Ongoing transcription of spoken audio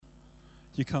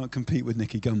You can't compete with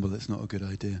Nicky Gumbel. It's not a good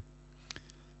idea.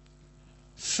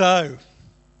 So,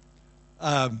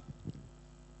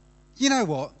 you know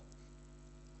what?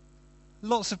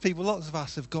 Lots of people, lots of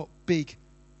us have got big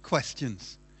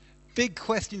questions. Big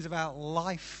questions about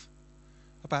life,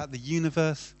 about the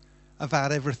universe,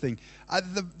 about everything.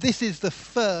 This is the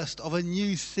first of a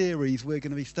new series we're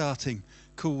going to be starting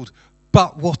called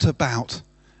But What About?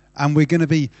 And we're going to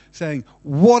be saying,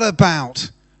 what about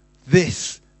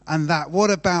this and that? What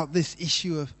about this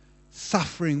issue of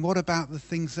suffering? What about the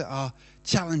things that are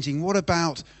challenging? What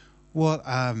about what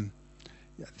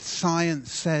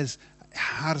science says?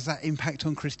 How does that impact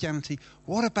on Christianity?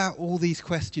 What about all these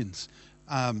questions?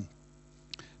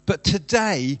 But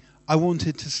today, I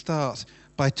wanted to start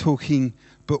by talking,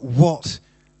 but what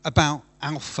about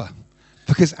Alpha?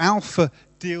 Because Alpha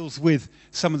deals with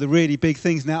some of the really big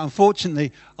things. Now,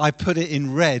 unfortunately, I put it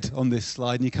in red on this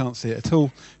slide, and you can't see it at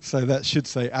all. So that should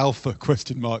say Alpha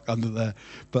question mark under there.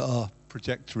 But our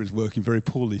projector is working very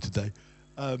poorly today.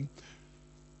 But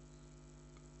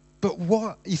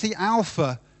what, you see,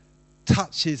 Alpha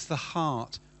touches the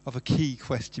heart of a key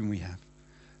question we have.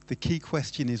 The key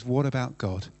question is, what about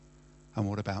God and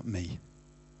what about me?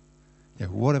 Yeah,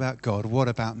 what about God? What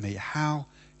about me? How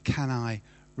can I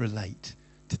relate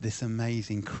to this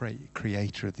amazing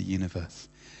creator of the universe?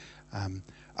 And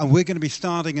we're going to be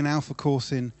starting an Alpha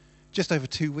course in just over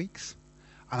 2 weeks.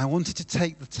 And I wanted to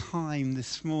take the time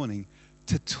this morning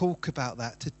to talk about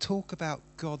that, to talk about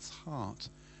God's heart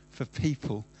for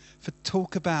people, to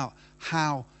talk about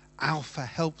how Alpha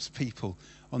helps people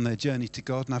on their journey to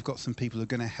God. And I've got some people who are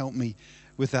going to help me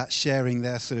with that, sharing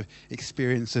their sort of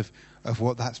experience of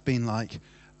what that's been like.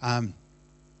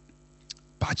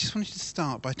 But I just wanted to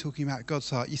start by talking about God's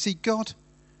heart. You see, God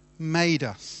made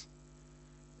us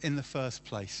in the first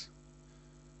place.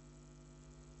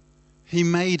 He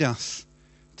made us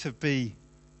to be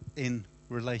in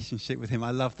relationship with him.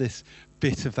 I love this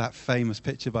bit of that famous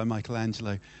picture by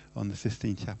Michelangelo on the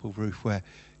Sistine Chapel roof where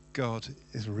God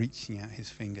is reaching out his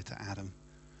finger to Adam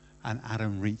and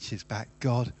Adam reaches back.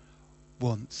 God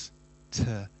wants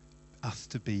us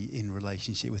to be in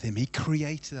relationship with him. He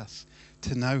created us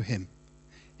to know him.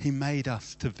 He made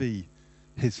us to be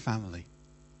his family.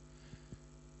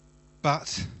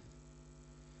 But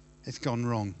it's gone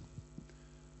wrong.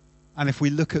 And if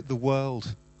we look at the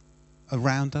world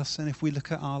around us and if we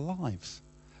look at our lives,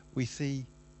 we see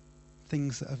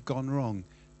things that have gone wrong.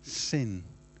 Sin,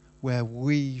 where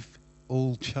we've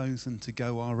all chosen to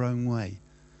go our own way,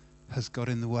 has got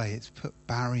in the way. It's put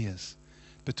barriers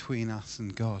between us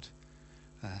and God.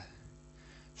 It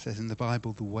says in the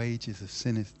Bible, the wages of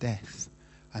sin is death,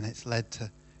 and it's led to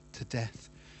death.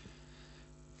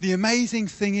 The amazing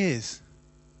thing is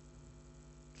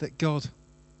that God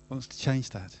wants to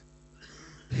change that.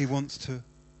 He wants to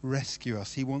rescue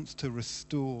us. He wants to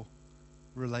restore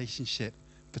relationship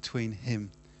between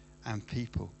him and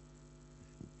people.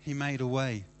 He made a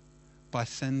way by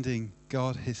sending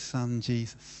God, his son,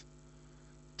 Jesus,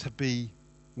 to be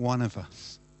one of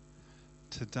us,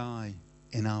 to die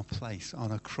in our place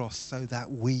on a cross so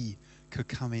that we could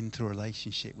come into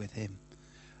relationship with him.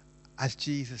 As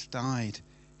Jesus died,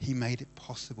 he made it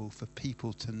possible for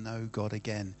people to know God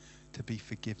again, to be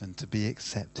forgiven, to be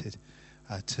accepted,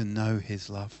 to know his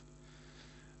love.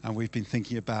 And we've been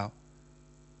thinking about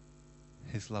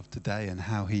his love today and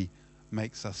how he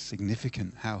makes us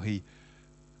significant, how he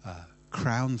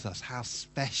crowns us, how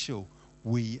special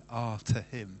we are to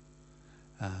him,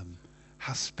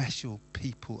 how special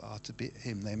people are to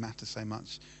him. They matter so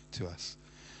much to us.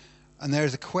 And there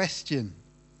is a question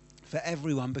for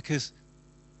everyone, because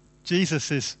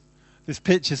Jesus is, this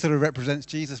picture sort of represents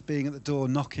Jesus being at the door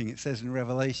knocking. It says in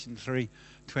Revelation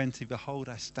 3:20, behold,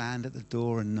 I stand at the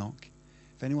door and knock.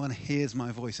 If anyone hears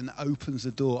my voice and opens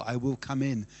the door, I will come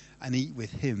in and eat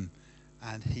with him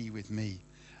and he with me.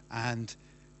 And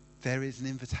there is an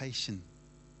invitation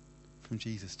from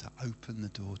Jesus to open the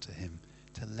door to him,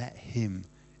 to let him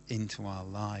into our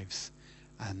lives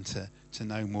and to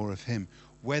know more of him.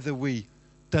 Whether we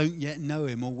don't yet know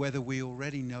him or whether we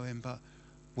already know him but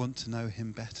want to know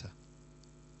him better.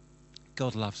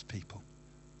 God loves people.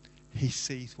 He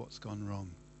sees what's gone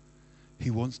wrong. He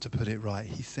wants to put it right.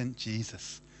 He sent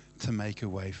Jesus to make a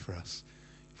way for us.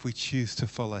 If we choose to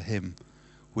follow him,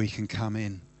 we can come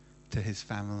in to his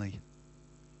family.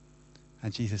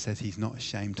 And Jesus says he's not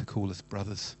ashamed to call us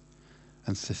brothers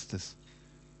and sisters.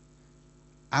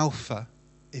 Alpha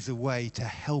is a way to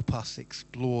help us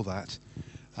explore that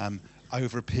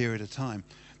over a period of time.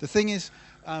 The thing is,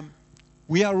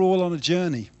 we are all on a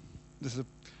journey. There's a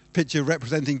picture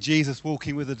representing Jesus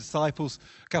walking with the disciples,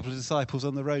 a couple of disciples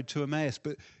on the road to Emmaus.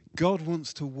 But God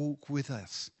wants to walk with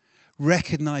us,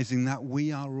 recognizing that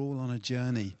we are all on a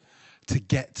journey to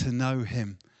get to know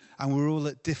him. And we're all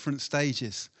at different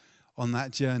stages on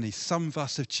that journey. Some of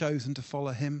us have chosen to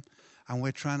follow him, and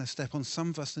we're trying to step on. Some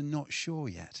of us are not sure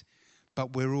yet,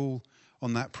 but we're all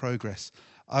on that progress.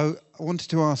 I wanted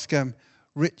to ask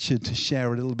Richard to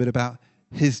share a little bit about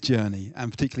his journey,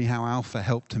 and particularly how Alpha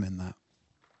helped him in that.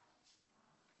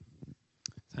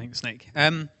 Thanks, Nick.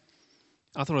 I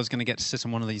thought I was going to get to sit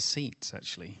on one of these seats,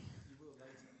 actually.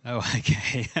 Oh,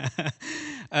 okay.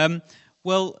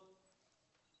 Well,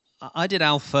 I did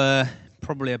Alpha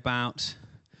probably about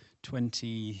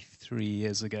 23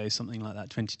 years ago, something like that,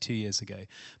 22 years ago.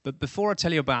 But before I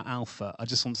tell you about Alpha, I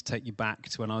just want to take you back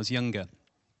to when I was younger.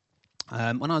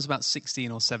 When I was about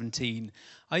 16 or 17,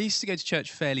 I used to go to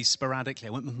church fairly sporadically.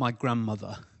 I went with my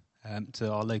grandmother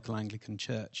to our local Anglican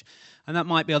church. And that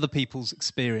might be other people's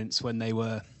experience when they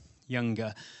were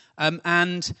younger.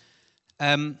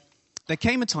 There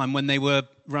came a time when they were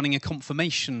running a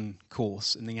confirmation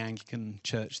course in the Anglican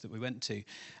church that we went to.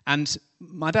 And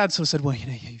my dad sort of said, well, you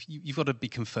know, you've got to be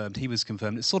confirmed. He was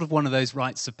confirmed. It's sort of one of those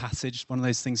rites of passage, one of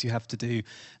those things you have to do,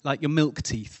 like your milk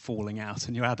teeth falling out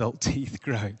and your adult teeth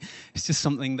growing. It's just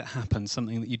something that happened,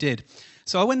 something that you did.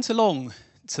 So I went along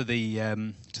to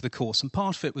the course, and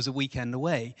part of it was a weekend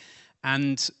away.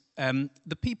 And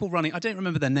the people running, I don't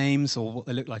remember their names or what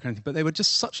they looked like or anything, but they were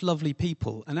just such lovely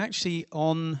people. And actually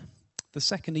on the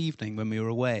second evening when we were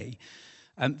away,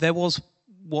 there was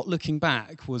what, looking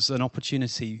back, was an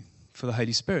opportunity for the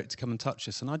Holy Spirit to come and touch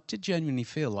us. And I did genuinely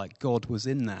feel like God was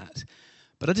in that.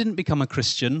 But I didn't become a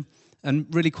Christian. And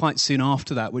really quite soon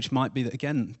after that, which might be,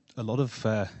 again, a lot of...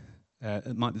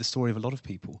 it might be the story of a lot of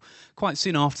people. Quite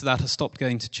soon after that, I stopped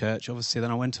going to church. Obviously,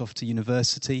 then I went off to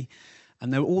university.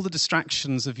 And there were all the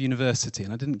distractions of university,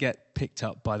 and I didn't get picked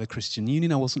up by the Christian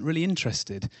Union. I wasn't really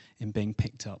interested in being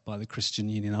picked up by the Christian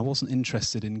Union. I wasn't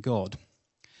interested in God.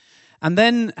 And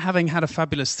then, having had a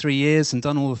fabulous 3 years and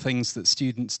done all the things that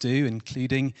students do,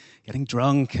 including getting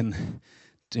drunk and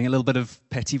doing a little bit of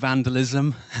petty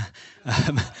vandalism,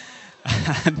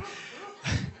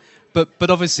 but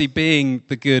obviously being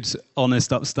the good,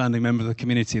 honest, upstanding member of the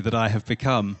community that I have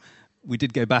become, we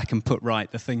did go back and put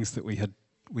right the things that we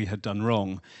had done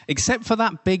wrong, except for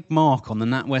that big mark on the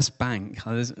NatWest Bank.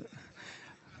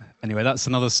 Anyway, that's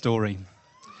another story.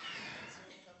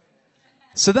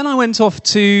 So then I went off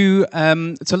to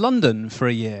London for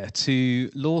a year,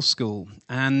 to law school,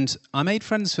 and I made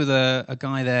friends with a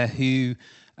guy there who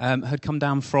had come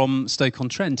down from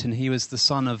Stoke-on-Trent, and he was the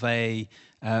son of a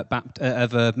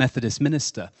Methodist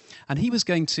minister. And he was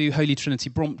going to Holy Trinity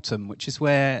Brompton, which is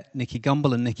where Nicky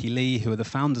Gumbel and Nicky Lee, who are the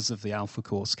founders of the Alpha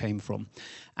course, came from.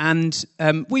 And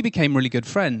we became really good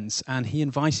friends, and he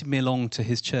invited me along to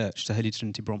his church, to Holy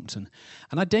Trinity Brompton.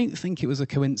 And I don't think it was a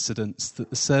coincidence that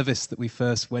the service that we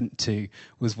first went to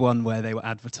was one where they were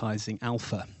advertising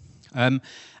Alpha. And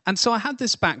so I had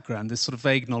this background, this sort of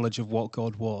vague knowledge of what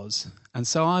God was. And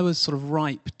so I was sort of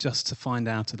ripe just to find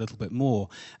out a little bit more.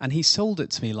 And he sold it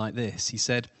to me like this. He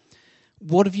said,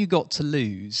 what have you got to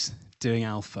lose doing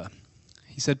Alpha?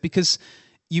 He said, because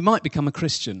you might become a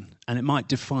Christian and it might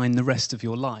define the rest of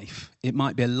your life. It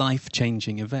might be a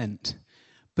life-changing event.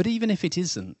 But even if it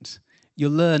isn't,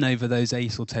 you'll learn over those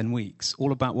 8 or 10 weeks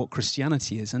all about what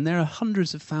Christianity is. And there are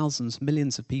hundreds of thousands,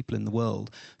 millions of people in the world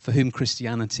for whom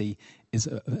Christianity is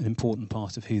an important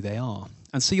part of who they are.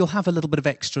 And so you'll have a little bit of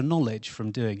extra knowledge from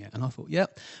doing it. And I thought,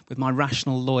 yep, with my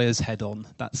rational lawyer's head on,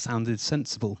 that sounded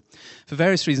sensible. For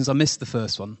various reasons, I missed the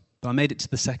first one, but I made it to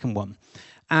the second one.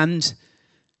 And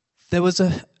there was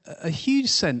a huge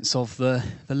sense of the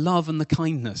love and the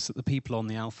kindness that the people on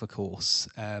the Alpha course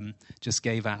just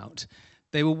gave out.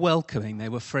 They were welcoming, they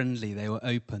were friendly, they were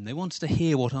open. They wanted to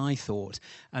hear what I thought.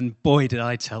 And boy, did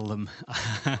I tell them.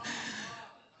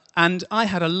 And I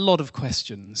had a lot of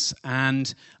questions,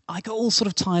 and I got all sort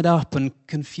of tied up and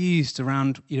confused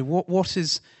around,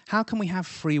 how can we have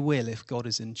free will if God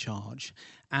is in charge?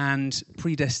 And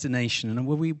predestination, and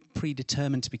were we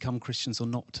predetermined to become Christians or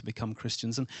not to become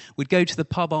Christians? And we'd go to the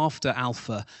pub after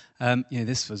Alpha.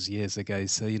 This was years ago,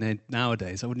 so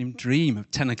nowadays I wouldn't even dream of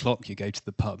 10 o'clock you go to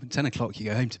the pub, and 10 o'clock you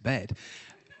go home to bed.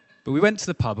 But we went to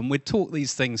the pub and we'd talk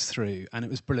these things through, and it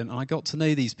was brilliant. And I got to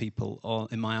know these people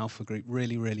in my Alpha group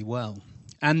really, really well.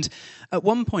 And at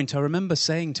one point I remember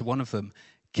saying to one of them,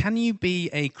 can you be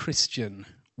a Christian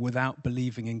without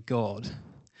believing in God?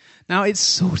 Now, it's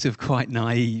sort of quite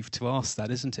naive to ask that,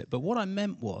 isn't it? But what I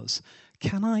meant was,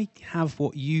 can I have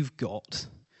what you've got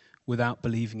without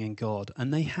believing in God?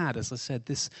 And they had, as I said,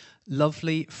 this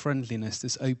lovely friendliness,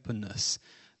 this openness,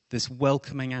 this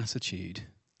welcoming attitude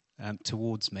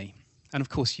towards me. And of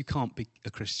course, you can't be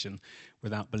a Christian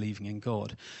without believing in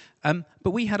God.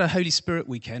 But we had a Holy Spirit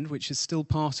weekend, which is still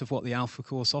part of what the Alpha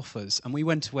Course offers. And we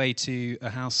went away to a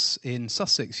house in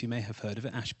Sussex, you may have heard of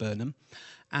it, Ashburnham.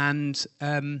 And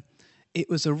it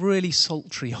was a really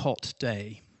sultry, hot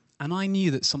day. And I knew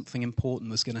that something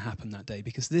important was going to happen that day,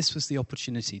 because this was the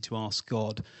opportunity to ask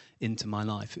God into my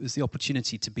life. It was the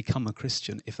opportunity to become a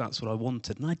Christian, if that's what I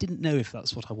wanted. And I didn't know if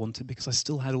that's what I wanted, because I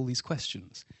still had all these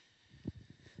questions.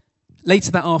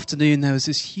 Later that afternoon, there was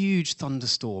this huge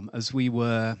thunderstorm as we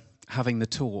were having the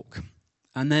talk.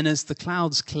 And then as the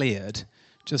clouds cleared,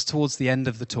 just towards the end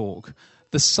of the talk,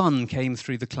 the sun came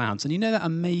through the clouds. And you know that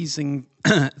amazing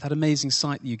that amazing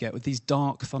sight that you get with these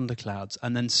dark thunderclouds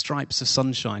and then stripes of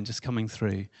sunshine just coming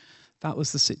through? That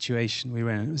was the situation we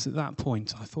were in. It was at that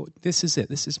point I thought, this is it.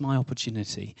 This is my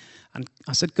opportunity. And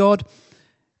I said, God,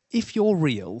 if you're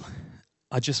real,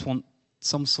 I just want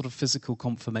some sort of physical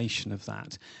confirmation of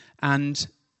that. And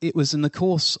it was in the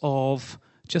course of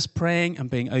just praying and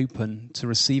being open to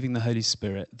receiving the Holy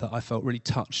Spirit that I felt really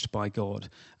touched by God,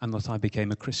 and that I became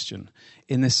a Christian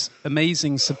in this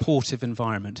amazing supportive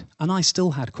environment. And I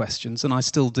still had questions, and I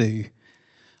still do.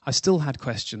 I still had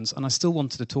questions, and I still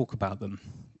wanted to talk about them,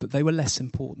 but they were less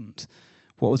important.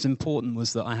 What was important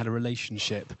was that I had a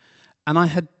relationship. And I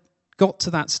had got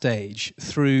to that stage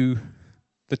through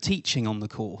the teaching on the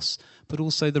course, but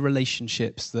also the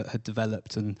relationships that had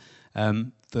developed and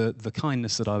the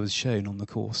kindness that I was shown on the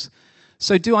course.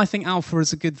 So do I think Alpha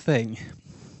is a good thing?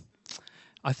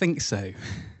 I think so.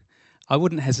 I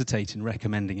wouldn't hesitate in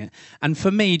recommending it. And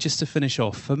for me, just to finish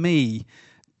off, for me,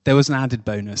 there was an added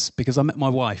bonus because I met my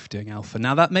wife doing Alpha.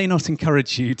 Now, that may not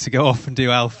encourage you to go off and do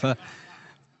Alpha,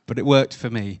 but it worked for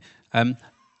me.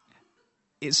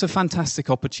 It's a fantastic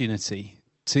opportunity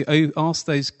to ask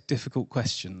those difficult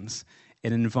questions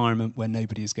in an environment where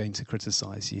nobody is going to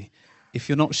criticize you. If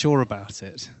you're not sure about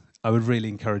it, I would really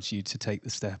encourage you to take the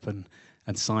step and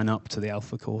sign up to the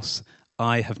Alpha course.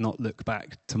 I have not looked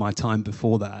back to my time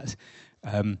before that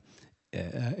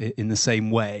in the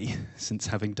same way since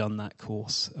having done that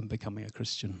course and becoming a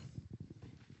Christian.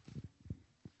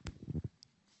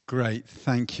 Great.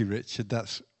 Thank you, Richard.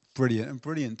 That's brilliant, and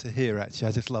brilliant to hear, actually.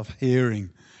 I just love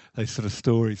hearing those sort of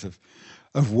stories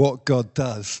of what God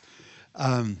does.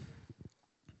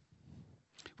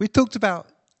 We talked about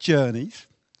journeys.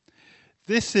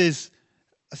 This is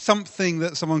something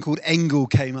that someone called Engel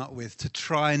came up with to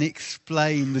try and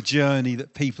explain the journey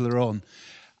that people are on.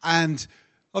 And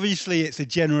obviously it's a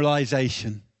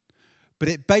generalization, but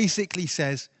it basically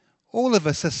says all of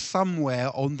us are somewhere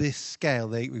on this scale.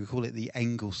 We call it the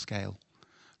Engel scale.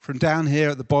 From down here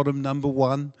at the bottom, number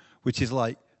 1, which is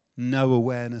like no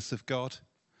awareness of God,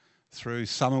 through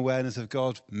some awareness of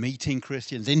God, meeting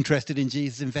Christians, interested in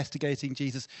Jesus, investigating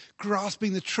Jesus,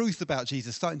 grasping the truth about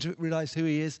Jesus, starting to realize who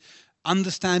he is,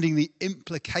 understanding the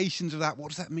implications of that. What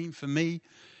does that mean for me?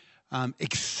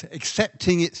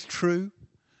 Accepting it's true.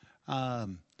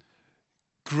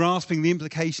 Grasping the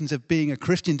implications of being a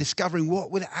Christian, discovering what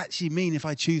would it actually mean if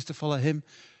I choose to follow him,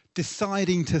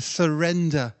 deciding to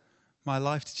surrender my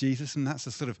life to Jesus, and that's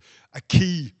a sort of a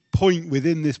key point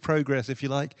within this progress, if you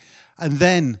like. And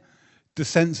then the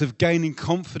sense of gaining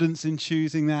confidence in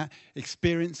choosing that,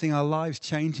 experiencing our lives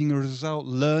changing as a result,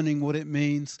 learning what it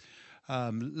means,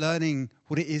 learning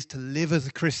what it is to live as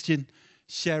a Christian,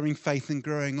 sharing faith and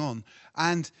growing on.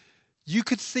 And you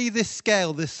could see this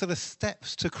scale, this sort of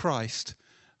steps to Christ.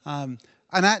 And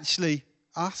actually,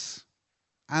 us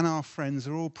and our friends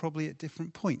are all probably at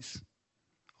different points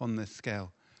on this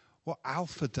scale. What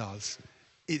Alpha does,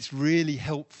 it's really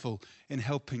helpful in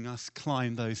helping us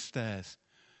climb those stairs.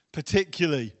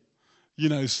 Particularly,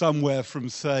 somewhere from,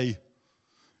 say,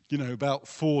 about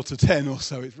 4 to 10 or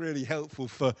so. It's really helpful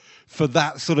for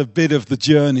that sort of bit of the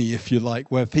journey, if you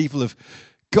like, where people have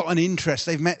got an interest.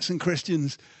 They've met some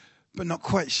Christians, but not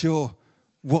quite sure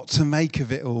what to make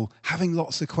of it all, having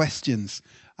lots of questions.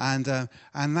 And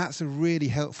that's a really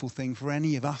helpful thing for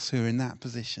any of us who are in that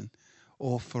position,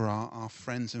 or for our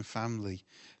friends and family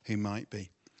who might be.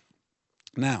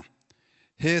 Now,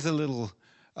 here's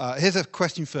a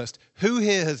question first. Who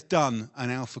here has done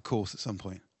an Alpha course at some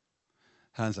point?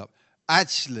 Hands up.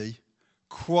 Actually,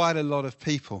 quite a lot of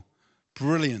people.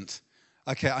 Brilliant.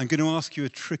 Okay, I'm going to ask you a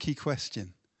tricky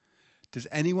question. Does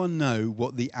anyone know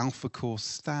what the Alpha course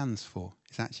stands for?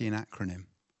 It's actually an acronym.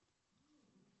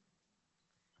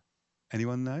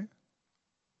 Anyone know?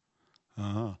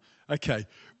 Okay.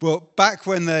 Well, back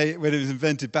when it was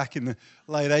invented back in the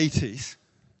late 80s,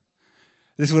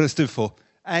 this is what it stood for.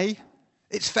 A,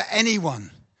 it's for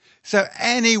anyone. So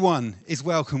anyone is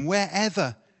welcome,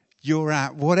 wherever you're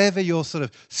at, whatever your sort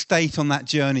of state on that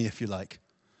journey, if you like.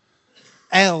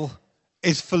 L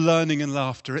is for learning and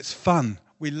laughter. It's fun.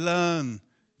 We learn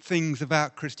things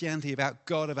about Christianity, about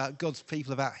God, about God's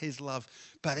people, about his love.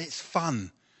 But it's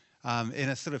fun in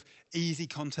a sort of easy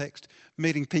context,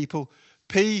 meeting people.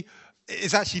 P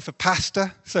is actually for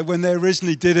pasta. So when they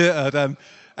originally did it at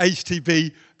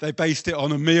HTB, they based it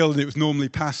on a meal, and it was normally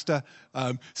pasta.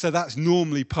 So that's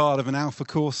normally part of an Alpha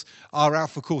course. Our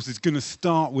Alpha course is going to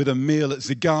start with a meal at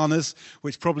Zigana's,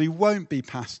 which probably won't be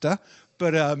pasta,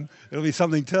 but it'll be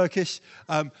something Turkish.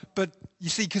 But you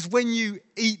see, because when you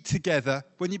eat together,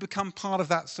 when you become part of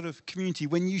that sort of community,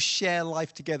 when you share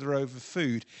life together over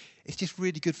food, it's just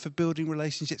really good for building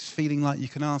relationships, feeling like you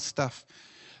can ask stuff.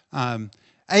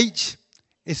 H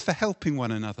is for helping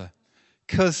one another,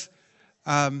 because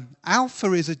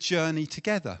Alpha is a journey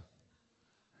together.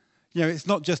 You know, it's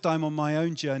not just I'm on my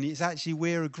own journey, it's actually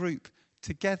we're a group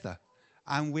together,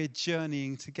 and we're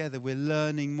journeying together. We're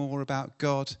learning more about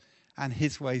God and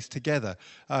his ways together.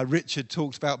 Richard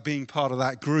talked about being part of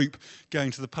that group,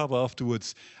 going to the pub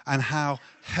afterwards, and how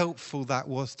helpful that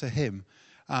was to him.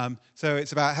 So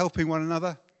it's about helping one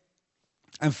another.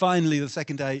 And finally, the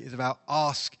second A is about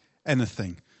ask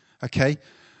anything. Okay?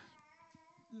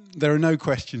 There are no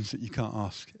questions that you can't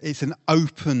ask. It's an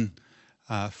open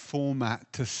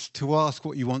format to ask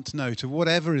what you want to know, to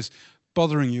whatever is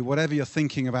bothering you, whatever you're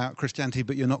thinking about Christianity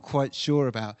but you're not quite sure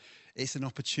about. It's an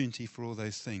opportunity for all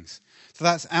those things. So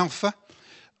that's Alpha.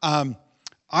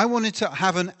 I wanted to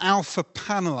have an Alpha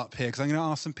panel up here because I'm going to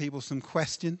ask some people some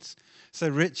questions. So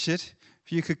Richard,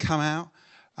 if you could come out.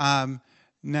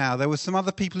 Now, there were some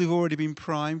other people who've already been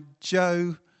primed.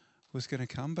 Jo was going to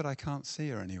come, but I can't see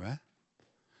her anywhere.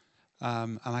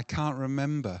 And I can't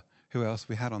remember who else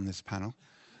we had on this panel.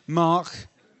 Mark.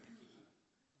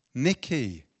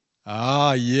 Nikki.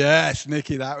 Ah, yes,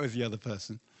 Nikki, that was the other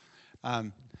person.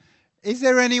 Is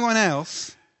there anyone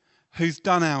else who's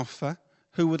done Alpha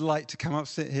who would like to come up,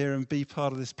 sit here and be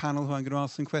part of this panel who I'm going to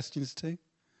ask some questions to?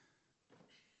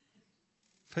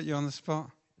 Put you on the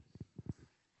spot?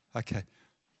 Okay.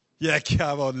 Yeah,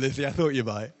 come on, Lizzie. I thought you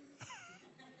might.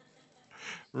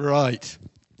 Right.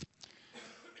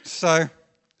 So,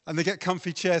 and they get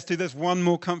comfy chairs too. There's one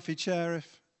more comfy chair.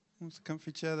 What's a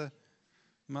comfy chair there?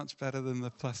 Much better than the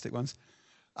plastic ones.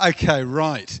 Okay,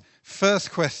 right.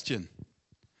 First question.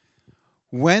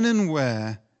 When and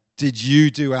where did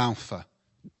you do Alpha?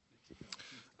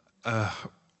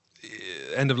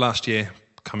 End of last year,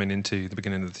 coming into the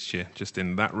beginning of this year, just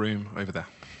in that room over there.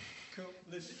 Cool.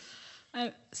 Lizzie?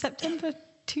 September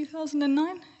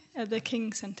 2009 at the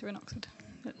King Centre in Oxford,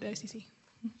 at the OCC.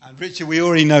 And Richard, we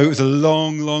already know it was a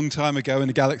long, long time ago in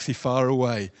a galaxy far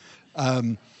away.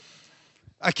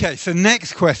 Okay, so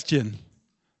next question.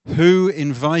 Who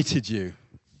invited you?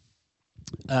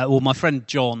 Well, my friend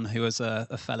John, who was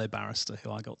a fellow barrister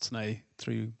who I got to know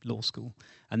through law school,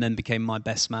 and then became my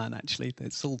best man, actually.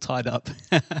 It's all tied up.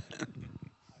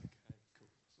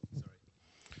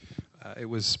 It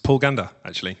was Paul Gander,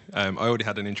 actually. I already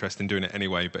had an interest in doing it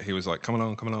anyway, but he was like, come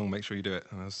along, make sure you do it.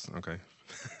 And I was, okay.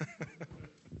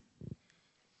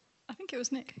 I think it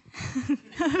was Nick.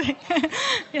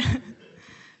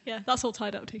 Yeah, that's all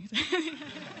tied up too.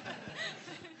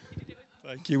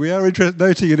 Thank you. We are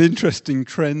noting an interesting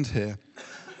trend here.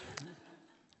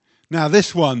 Now,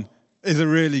 this one is a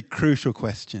really crucial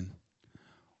question.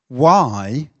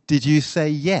 Why did you say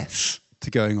yes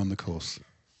to going on the course?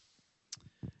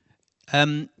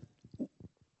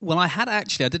 Well, I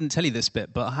didn't tell you this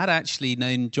bit, but I had actually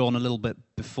known John a little bit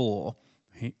before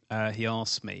he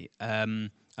asked me, and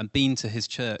been to his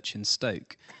church in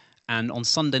Stoke. And on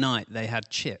Sunday night, they had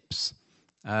chips.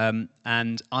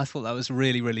 And I thought that was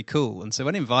really, really cool. And so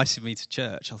when he invited me to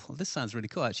church, I thought, this sounds really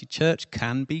cool. Actually, church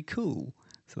can be cool.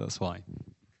 So that's why.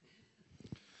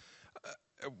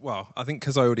 Well, I think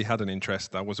because I already had an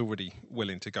interest, I was already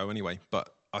willing to go anyway.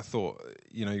 But I thought,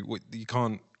 you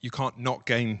can't not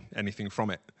gain anything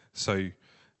from it. So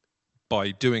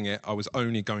by doing it, I was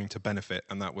only going to benefit,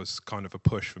 and that was kind of a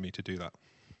push for me to do that.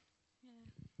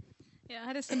 Yeah, I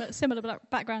had a similar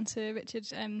background to Richard,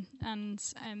 and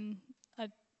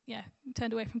I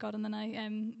turned away from God, and then I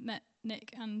met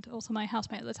Nick and also my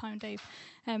housemate at the time, Dave,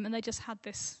 and they just had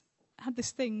this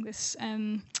thing, this.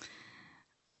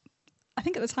 I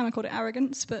think at the time I called it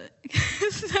arrogance, but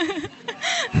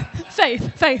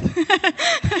faith.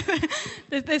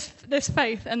 There's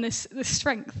faith and this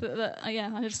strength that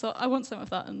I just thought I want some of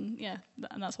that, and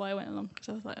that's why I went along, because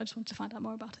I was like, I just wanted to find out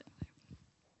more about it.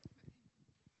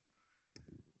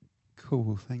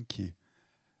 Cool, thank you.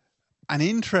 An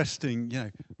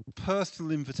interesting,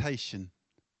 personal invitation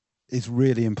is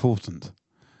really important.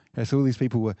 So all these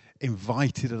people were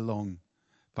invited along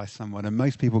by someone. And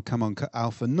most people come on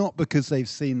Alpha not because they've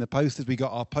seen the posters. We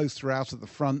got our poster out at the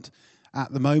front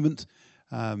at the moment.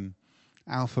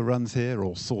 Alpha runs here,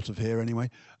 or sort of here anyway.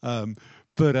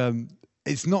 But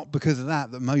it's not because of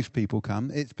that most people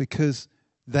come. It's because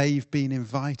they've been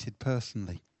invited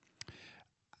personally.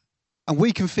 And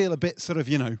we can feel a bit sort of,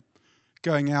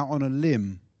 going out on a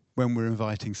limb when we're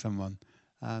inviting someone.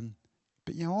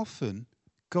 But often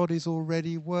God is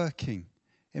already working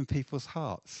in people's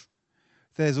hearts.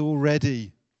 There's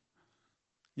already,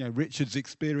 Richard's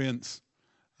experience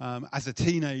as a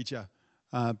teenager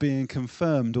being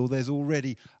confirmed, or there's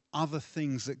already other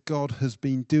things that God has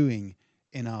been doing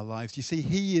in our lives. You see,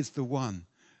 he is the one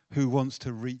who wants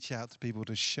to reach out to people,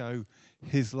 to show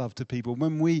his love to people.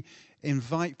 When we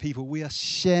invite people, we are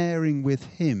sharing with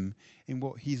him in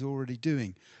what he's already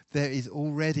doing. There is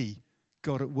already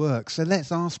God at work. So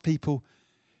let's ask people,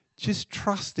 just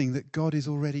trusting that God is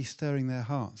already stirring their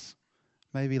hearts.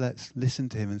 Maybe let's listen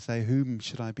to him and say, whom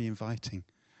should I be inviting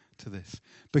to this?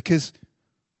 Because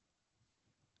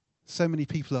so many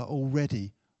people are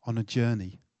already on a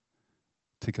journey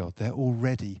to God. They're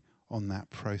already on that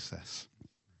process.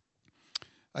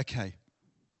 Okay.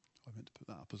 I meant to put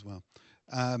that up as well.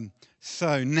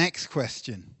 So next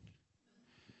question.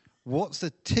 What's a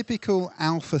typical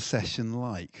Alpha session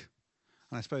like?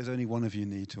 And I suppose only one of you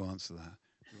need to answer that.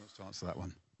 Who wants to answer that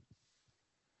one?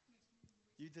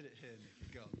 You did it here,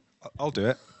 Nick. Go on. I'll do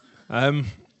it.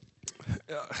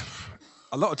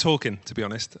 A lot of talking, to be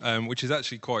honest, which is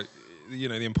actually quite,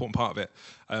 the important part of it.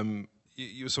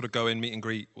 You sort of go in, meet and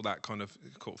greet, all that kind of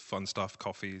fun stuff,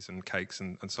 coffees and cakes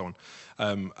and so on.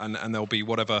 And there'll be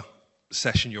whatever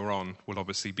session you're on will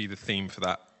obviously be the theme for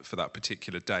that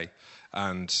particular day.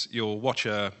 And you'll watch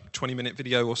a 20-minute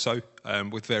video or so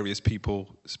with various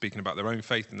people speaking about their own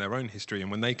faith and their own history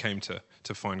and when they came to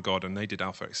find God and they did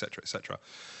Alpha, etc., etc.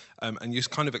 And you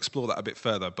just kind of explore that a bit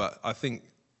further. But I think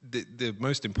the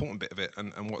most important bit of it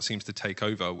and what seems to take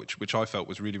over, which I felt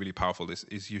was really, really powerful,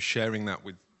 is you're sharing that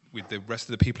with the rest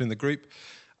of the people in the group.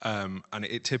 And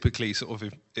it typically sort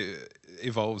of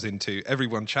evolves into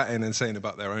everyone chatting and saying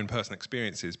about their own personal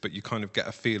experiences, but you kind of get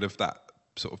a feel of that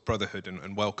sort of brotherhood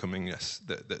and welcomingness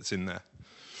that's in there.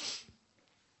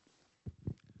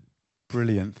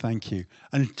 Brilliant, thank you.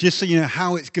 And just so you know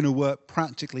how it's going to work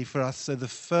practically for us, so the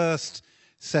first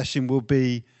session will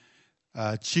be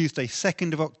Tuesday,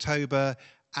 2nd of October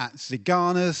at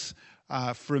Zigana's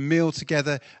for a meal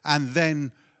together, and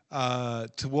then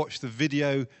to watch the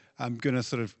video, I'm going to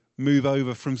sort of move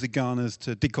over from Zigana's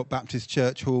to Didcot Baptist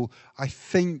Church Hall. I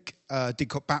think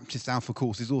Didcot Baptist Alpha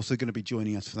Course is also going to be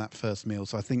joining us for that first meal,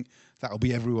 so I think that'll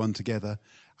be everyone together.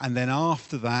 And then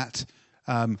after that,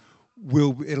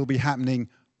 it'll be happening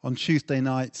on Tuesday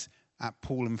nights at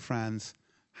Paul and Fran's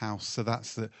house. So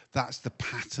that's the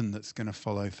pattern that's going to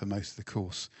follow for most of the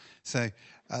course. So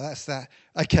that's that.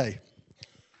 Okay.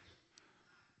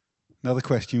 Another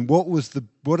question: What was the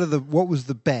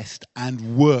best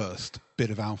and worst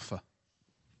bit of Alpha?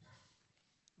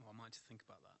 I might think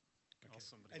about that. Okay.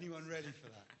 Anyone ready for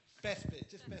that? Best bit,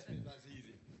 just best bit. That's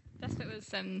easy. Best bit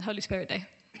was Holy Spirit Day.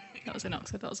 That was in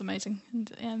Oxford. That was amazing.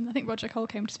 And I think Roger Cole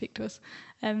came to speak to us,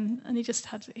 and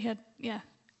he had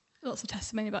lots of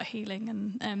testimony about healing,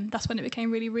 and that's when it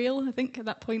became really real. I think at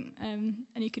that point, and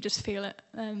you could just feel it.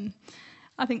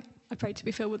 I think I prayed to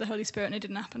be filled with the Holy Spirit, and it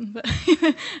didn't happen. But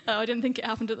I didn't think it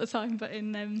happened at the time. But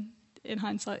in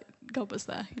hindsight, God was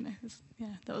there.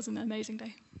 That was an amazing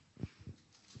day.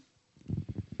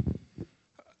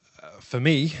 For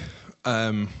me,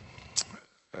 coming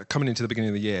into the beginning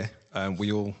of the year,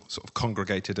 we all sort of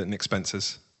congregated at Nick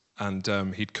Spencer's,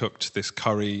 and he'd cooked this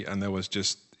curry, and there was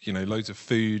just loads of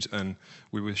food, and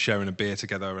we were sharing a beer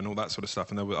together and all that sort of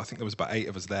stuff. And I think there was about 8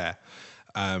 of us there,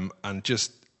 and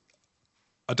just.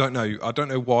 I don't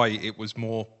know why it was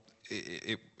more.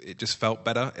 It just felt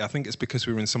better. I think it's because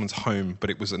we were in someone's home, but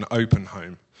it was an open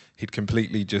home. He'd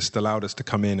completely just allowed us to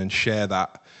come in and share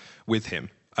that with him,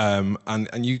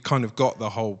 and you kind of got the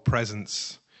whole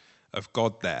presence of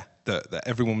God there. That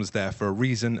everyone was there for a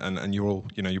reason, and you're all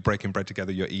you're breaking bread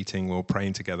together, you're eating, we're all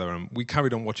praying together, and we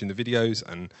carried on watching the videos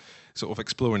and sort of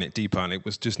exploring it deeper. And it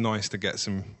was just nice to get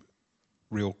some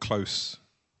real close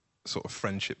sort of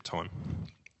friendship time.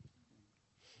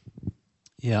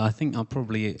 Yeah, I think I'll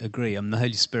probably agree. The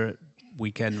Holy Spirit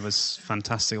weekend was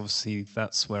fantastic. Obviously,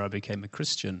 that's where I became a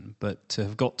Christian. But to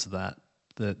have got to that,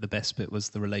 the best bit was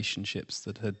the relationships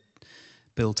that had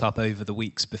built up over the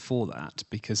weeks before that,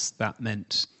 because that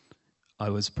meant I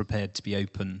was prepared to be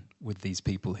open with these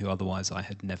people who otherwise I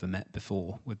had never met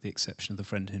before, with the exception of the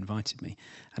friend who invited me.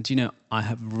 And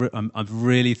I've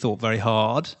really thought very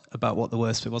hard about what the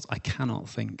worst bit was. I cannot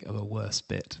think of a worse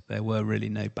bit. There were really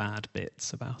no bad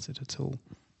bits about it at all.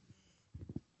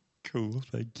 Cool,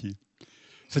 thank you.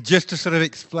 So just to sort of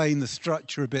explain the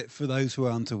structure a bit for those who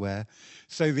aren't aware.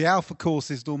 So the Alpha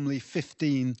course is normally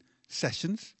 15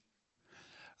 sessions,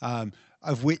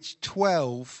 of which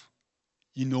 12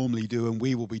 you normally do, and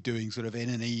we will be doing sort of in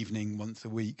an evening once a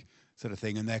week sort of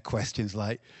thing. And they're questions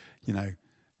like,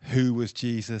 who was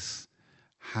Jesus?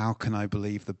 How can I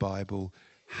believe the Bible?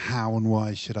 How and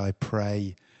why should I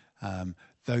pray?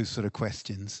 Those sort of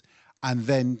questions. And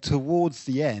then towards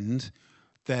the end,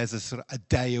 there's a sort of a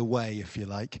day away, if you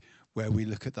like, where we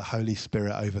look at the Holy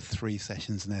Spirit over 3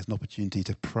 sessions, and there's an opportunity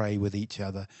to pray with each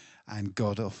other, and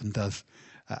God often does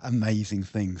amazing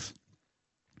things.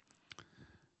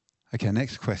 Okay,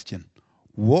 next question.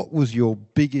 What was your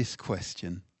biggest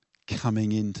question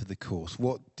coming into the course?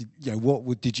 What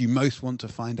did you most want to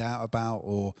find out about,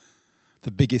 or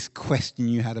the biggest question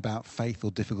you had about faith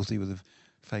or difficulty with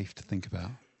faith to think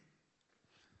about?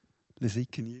 Lizzie,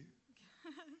 can you?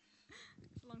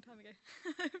 It's a long time ago.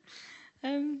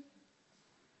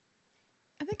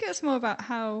 I think it was more about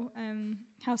how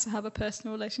to have a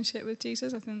personal relationship with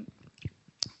Jesus. I think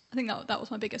that was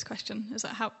my biggest question, is that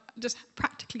how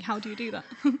do you do that?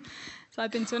 So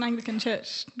I've been to an Anglican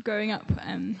church growing up,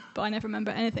 but I never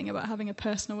remember anything about having a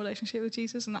personal relationship with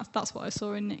Jesus, and that's what I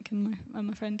saw in Nick and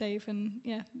my friend Dave, and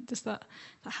just that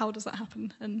how does that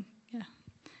happen, and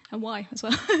why as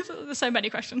well. There's so many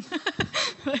questions.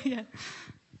 But, yeah.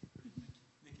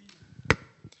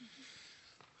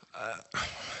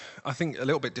 I think a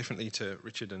little bit differently to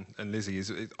Richard and Lizzie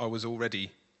is I was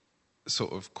already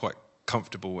sort of quite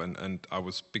comfortable and I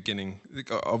was beginning,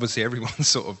 obviously everyone's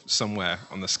sort of somewhere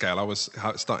on the scale. I was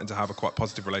starting to have a quite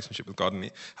positive relationship with God, and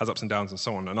it has ups and downs and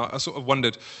so on. And I sort of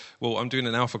wondered, well, I'm doing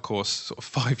an Alpha course sort of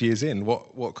 5 years in,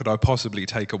 what could I possibly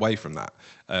take away from that?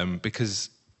 Because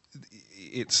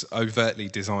it's overtly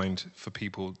designed for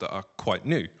people that are quite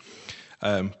new.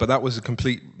 But that was a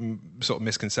complete sort of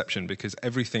misconception, because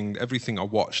everything I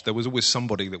watched, there was always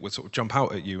somebody that would sort of jump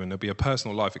out at you, and there'd be a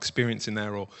personal life experience in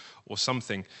there or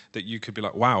something that you could be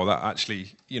like, wow, that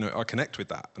actually, I connect with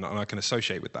that and I can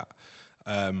associate with that.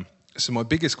 So my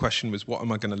biggest question was, what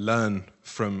am I going to learn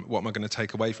from, what am I going to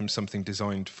take away from something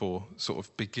designed for sort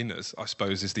of beginners, I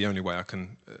suppose is the only way I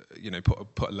can,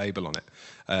 put a label on it.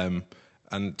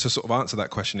 And to sort of answer that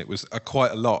question, it was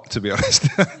quite a lot, to be honest.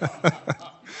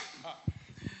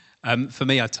 For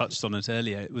me, I touched on it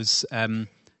earlier. It was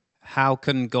how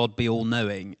can God be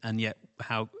all-knowing and yet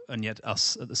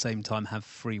us at the same time have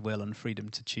free will and freedom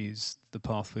to choose the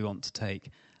path we want to take?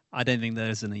 I don't think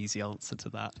there's an easy answer to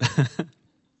that.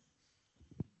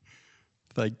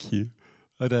 Thank you.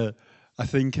 I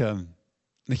think,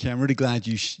 Nikki, I'm really glad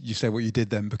you said what you did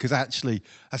then, because actually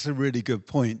that's a really good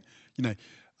point.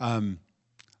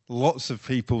 Lots of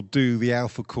people do the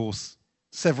Alpha course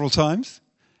several times.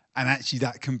 And actually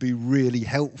that can be really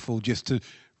helpful just to,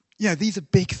 these are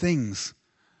big things.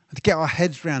 To get our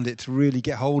heads around it, to really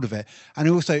get hold of it. And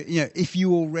also, if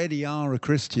you already are a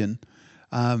Christian,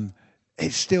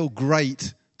 it's still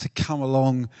great to come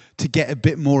along, to get a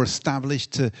bit more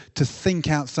established, to think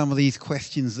out some of these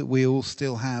questions that we all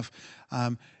still have.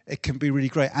 It can be really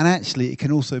great. And actually, it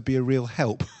can also be a real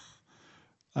help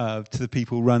to the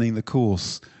people running the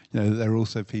course. There are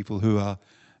also people who are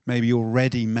maybe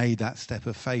already made that step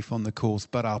of faith on the course,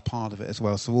 but are part of it as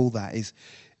well. So all that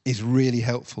is really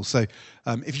helpful. So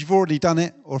if you've already done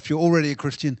it, or if you're already a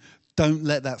Christian, don't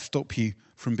let that stop you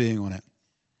from being on it.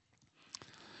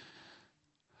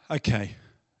 Okay,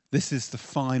 this is the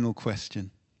final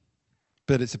question,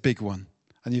 but it's a big one.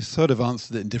 And you've sort of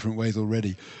answered it in different ways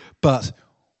already. But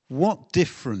what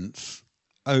difference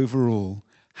overall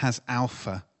has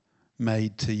Alpha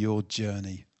made to your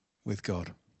journey with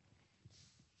God?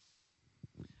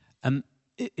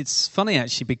 It's funny,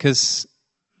 actually, because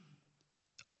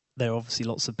there are obviously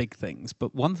lots of big things,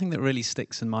 but one thing that really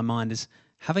sticks in my mind is,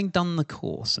 having done the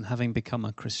course and having become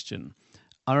a Christian,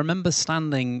 I remember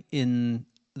standing in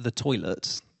the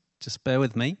toilets, just bear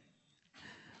with me.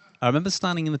 I remember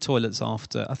standing in the toilets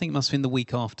after, I think it must have been the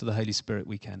week after the Holy Spirit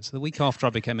weekend, so the week after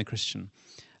I became a Christian,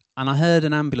 and I heard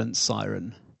an ambulance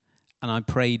siren, and I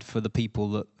prayed for the people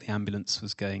that the ambulance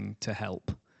was going to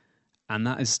help. And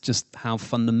that is just how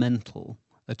fundamental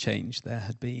a change there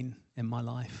had been in my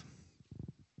life.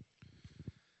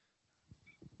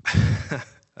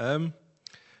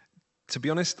 To be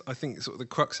honest, I think sort of the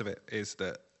crux of it is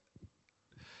that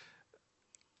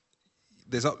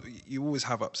you always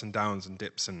have ups and downs and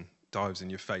dips and dives in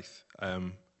your faith.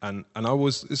 And I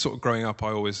was sort of growing up.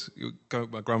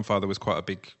 My grandfather was quite a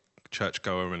big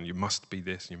churchgoer, and you must be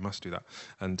this, and you must do that.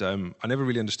 And I never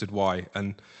really understood why.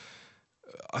 And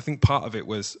I think part of it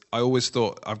was I always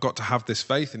thought I've got to have this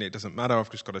faith and it doesn't matter, I've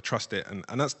just got to trust it, and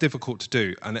that's difficult to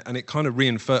do, and it kind of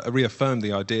reaffirmed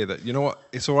the idea that, you know what,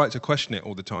 it's all right to question it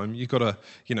all the time. You've got to,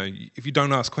 if you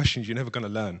don't ask questions, you're never going to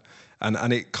learn,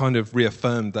 and it kind of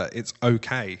reaffirmed that it's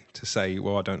okay to say,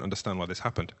 well, I don't understand why this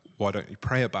happened. Why don't you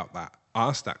pray about that,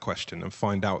 ask that question and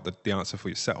find out the answer for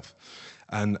yourself?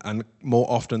 And more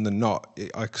often than not,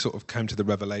 I sort of came to the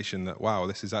revelation that, wow,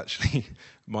 this is actually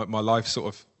my life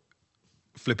sort of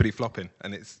flippity flopping,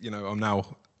 and it's, I'm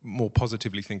now more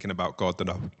positively thinking about God than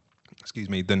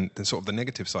sort of the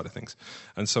negative side of things,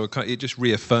 and so it just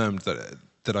reaffirmed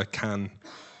that I can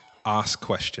ask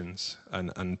questions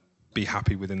and be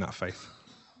happy within that faith.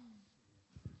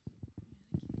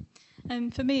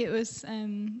 For me, it was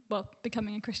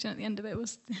becoming a Christian at the end of it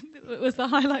was the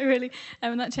highlight, really,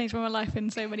 and that changed my life in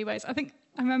so many ways. I think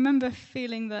I remember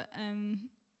feeling that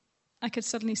I could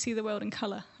suddenly see the world in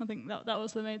colour. I think that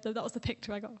was the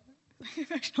picture I got.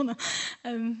 Emotional now.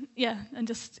 And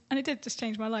it did just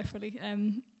change my life, really.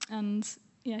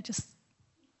 Just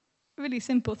really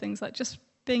simple things like just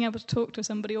being able to talk to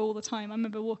somebody all the time. I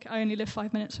remember I only lived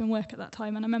 5 minutes from work at that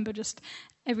time, and I remember just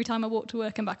every time I walked to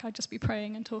work and back, I'd just be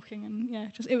praying and talking,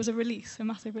 and it was a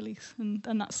massive release, and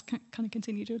that's kind of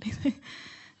continued, really.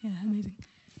 Yeah, amazing.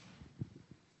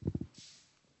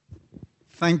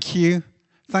 Thank you.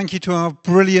 Thank you to our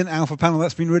brilliant Alpha panel.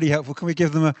 That's been really helpful. Can we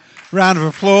give them a round of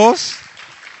applause?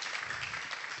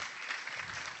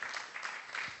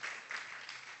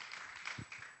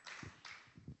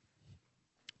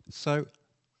 So,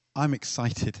 I'm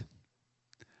excited.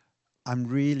 I'm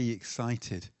really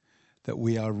excited that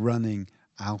we are running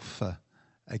Alpha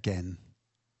again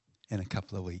in a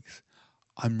couple of weeks.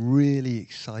 I'm really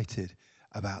excited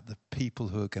about the people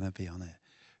who are going to be on it,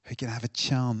 who are going to have a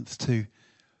chance to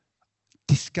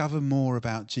discover more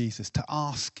about Jesus, to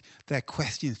ask their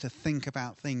questions, to think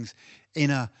about things in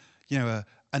an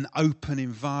open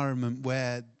environment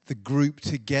where the group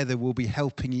together will be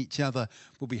helping each other,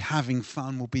 will be having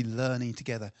fun, will be learning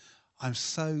together. I'm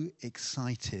so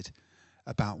excited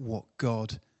about what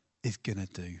God is going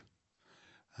to do.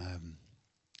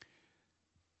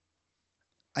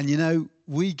 And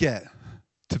we get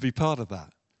to be part of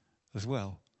that as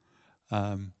well.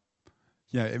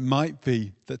 It might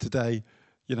be that today,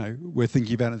 we're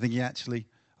thinking about it and thinking, actually,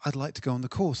 I'd like to go on the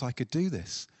course. I could do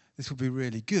this. This would be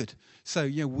really good. So,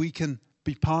 we can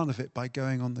be part of it by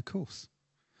going on the course.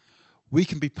 We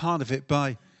can be part of it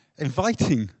by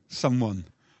inviting someone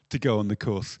to go on the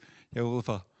course. All of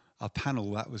our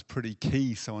panel, that was pretty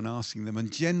key, someone asking them. And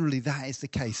generally that is the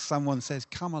case. Someone says,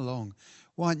 come along.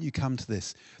 Why don't you come to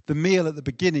this? The meal at the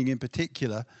beginning in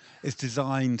particular is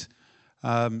designed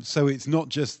so it's not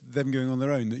just them going on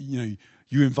their own. That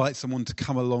you invite someone to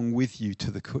come along with you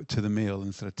to the meal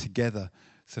and sort of together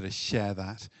sort of share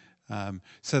that.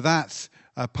 So that's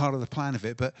part of the plan of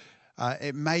it. But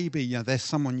it may be there's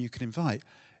someone you can invite.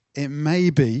 It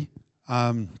may be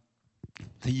that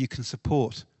you can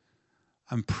support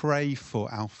and pray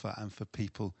for Alpha and for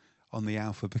people on the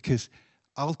Alpha, because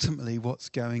ultimately what's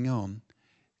going on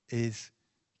is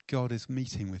God is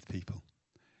meeting with people.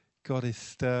 God is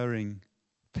stirring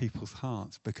people's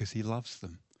hearts because he loves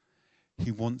them.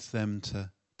 He wants them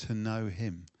to know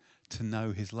him, to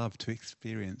know his love, to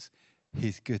experience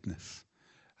his goodness.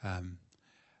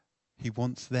 He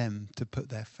wants them to put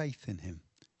their faith in him.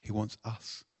 He wants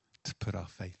us to put our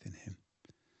faith in him.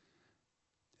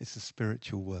 It's a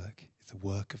spiritual work. It's a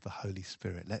work of the Holy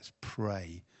Spirit. Let's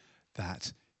pray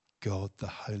that God, the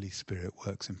Holy Spirit,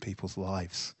 works in people's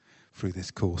lives through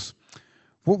this course.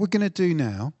 What we're going to do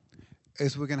now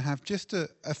is we're going to have just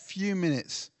a few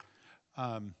minutes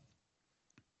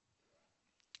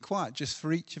quiet just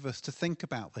for each of us to think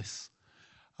about this,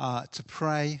 to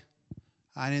pray,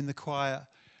 and in the quiet,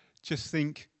 just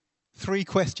think 3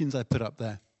 questions I put up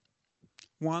there.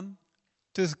 1,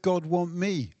 does God want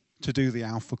me to do the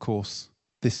Alpha course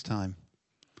this time?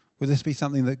 Will this be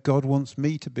something that God wants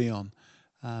me to be on?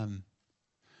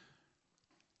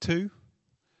 2,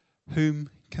 whom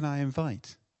can I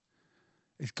invite?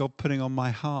 Is God putting on my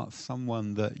heart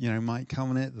someone that might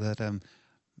come on it, that a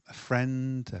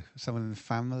friend, someone in the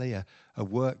family, a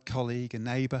work colleague, a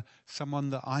neighbour, someone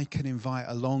that I can invite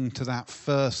along to that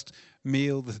first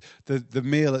meal. The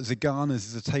meal at Zagana's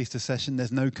is a taster session.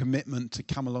 There's no commitment to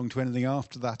come along to anything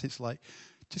after that. It's like,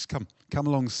 just come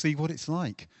along, see what it's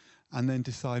like, and then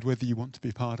decide whether you want to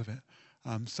be part of it.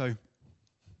 So,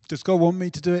 does God want me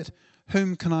to do it?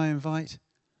 Whom can I invite?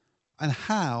 And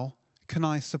how can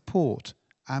I support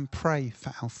and pray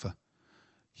for Alpha?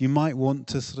 You might want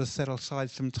to sort of set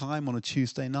aside some time on a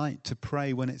Tuesday night to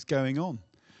pray when it's going on.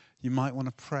 You might want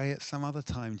to pray at some other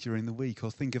time during the week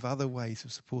or think of other ways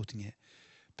of supporting it.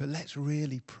 But let's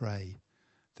really pray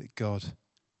that God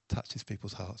touches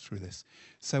people's hearts through this.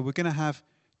 So we're going to have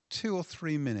 2 or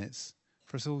 3 minutes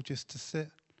for us all just to sit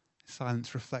in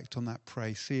silence, reflect on that,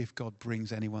 pray, see if God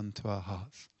brings anyone to our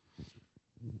hearts.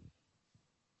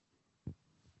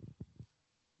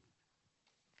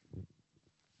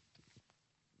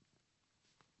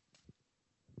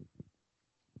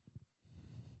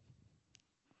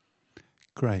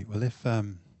 Great. Well, if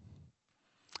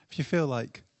you feel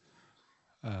like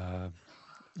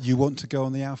you want to go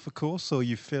on the Alpha course, or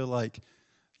you feel like,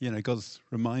 God's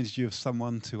reminded you of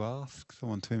someone to ask,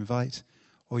 someone to invite,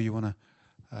 or you want to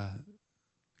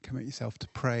commit yourself to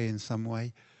pray in some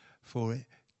way for it,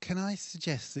 can I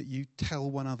suggest that you tell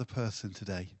one other person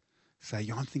today? Say,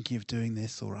 I'm thinking of doing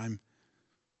this, or I'm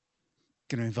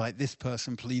going to invite this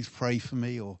person, please pray for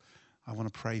me, or I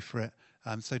want to pray for it.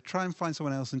 So try and find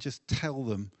someone else and just tell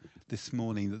them this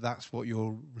morning that that's what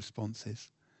your response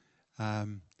is.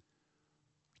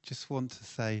 Just want to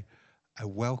say a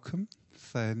welcome.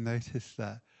 So notice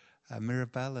that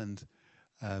Mirabelle and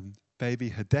baby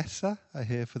Hadessa are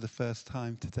here for the first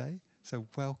time today. So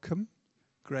welcome.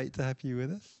 Great to have you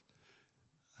with us.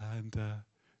 And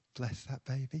bless that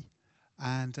baby.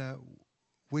 And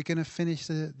we're going to finish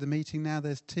the meeting now.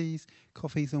 There's teas,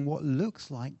 coffees, and what looks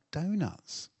like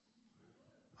donuts.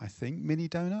 I think. Mini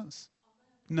donuts?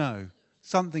 No.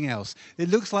 Something else. It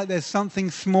looks like there's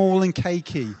something small and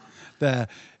cakey there.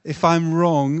 If I'm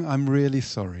wrong, I'm really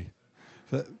sorry.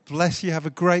 But bless you. Have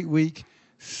a great week.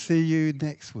 See you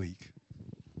next week.